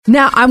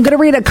Now, I'm going to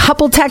read a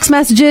couple text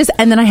messages,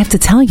 and then I have to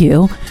tell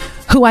you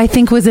who I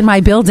think was in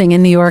my building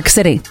in New York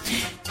City.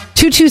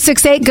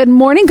 2268, good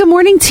morning. Good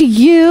morning to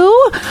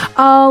you.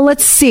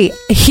 Let's see.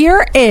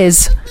 Here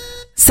is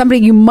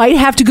somebody you might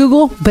have to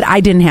Google, but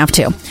I didn't have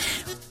to.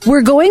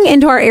 We're going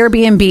into our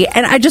Airbnb,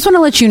 and I just want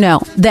to let you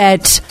know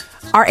that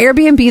our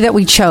Airbnb that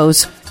we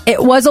chose,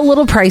 it was a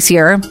little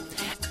pricier.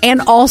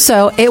 And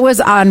also, it was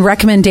on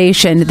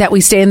recommendation that we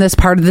stay in this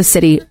part of the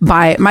city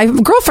by my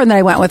girlfriend that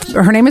I went with.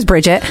 Her name is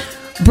Bridget.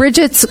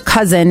 Bridget's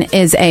cousin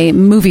is a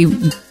movie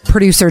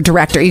producer,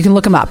 director. You can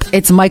look him up.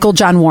 It's Michael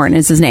John Warren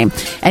is his name.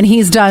 And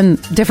he's done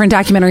different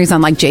documentaries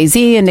on like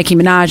Jay-Z and Nicki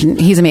Minaj, and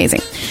he's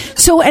amazing.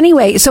 So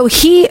anyway, so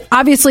he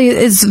obviously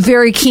is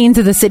very keen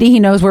to the city. He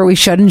knows where we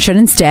should and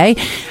shouldn't stay.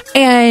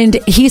 And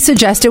he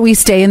suggested we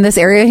stay in this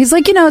area. He's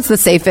like, it's the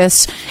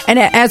safest. And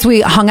as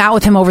we hung out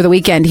with him over the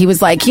weekend, he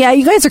was like, yeah,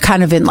 you guys are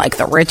kind of in like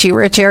the rich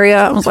area.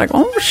 I was like,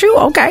 oh, shoot,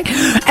 okay.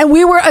 And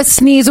we were a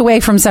sneeze away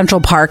from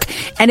Central Park.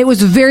 And it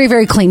was very,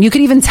 very clean. You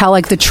could even tell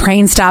like the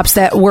train stops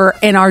that were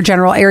in our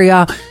general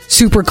area,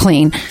 super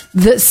clean.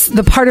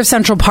 The part of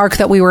Central Park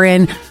that we were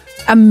in,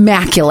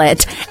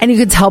 immaculate. And you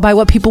could tell by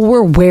what people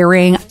were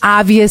wearing.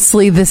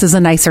 Obviously, this is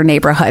a nicer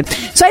neighborhood.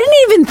 So I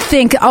didn't even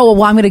think, I'm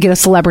going to get a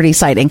celebrity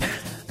sighting.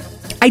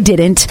 I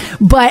didn't,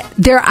 but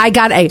I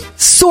got a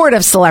sort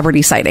of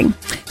celebrity sighting.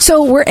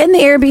 So we're in the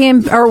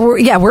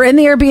Airbnb, we're in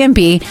the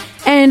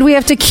Airbnb, and we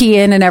have to key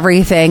in and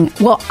everything.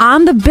 Well,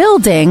 on the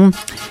building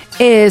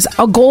is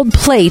a gold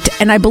plate,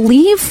 and I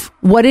believe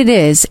what it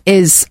is,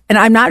 and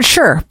I'm not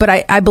sure, but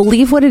I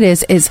believe what it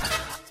is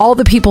all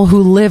the people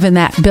who live in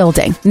that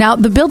building. Now,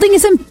 the building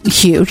isn't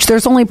huge.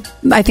 There's only,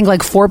 I think,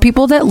 like 4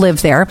 people that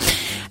live there.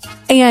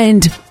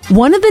 And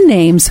one of the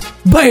names,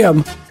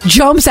 bam,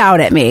 jumps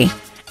out at me.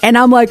 And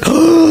I'm like,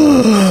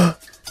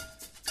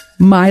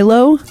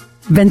 Milo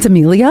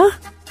Ventigmilia?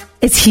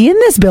 Is he in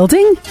this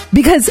building?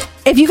 Because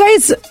if you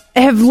guys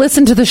have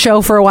listened to the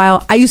show for a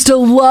while, I used to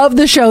love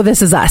the show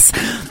This Is Us.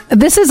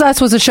 This Is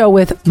Us was a show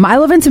with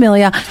Milo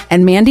Ventigmilia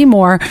and Mandy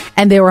Moore,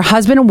 and they were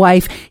husband and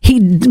wife.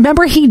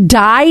 Remember he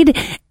died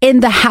in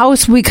the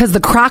house because the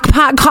crock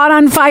pot caught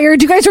on fire.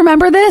 Do you guys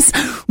remember this?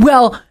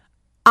 Well,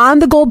 on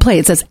the gold plate,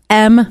 it says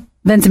M.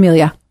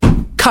 Ventigmilia.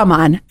 Come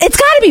on. It's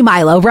got to be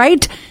Milo,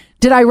 right?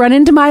 Did I run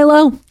into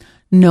Milo?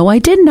 No, I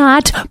did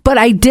not. But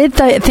I did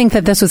think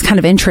that this was kind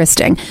of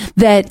interesting,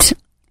 that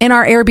in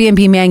our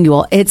Airbnb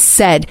manual, it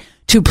said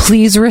to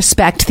please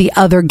respect the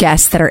other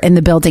guests that are in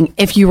the building.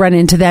 If you run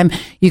into them,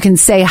 you can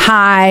say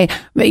hi,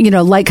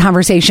 light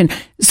conversation.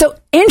 So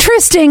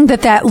interesting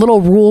that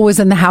little rule was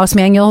in the house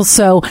manual.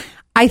 So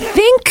I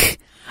think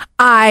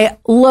I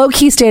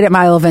low-key stayed at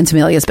Milo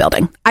Ventimiglia's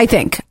building. I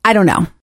don't know.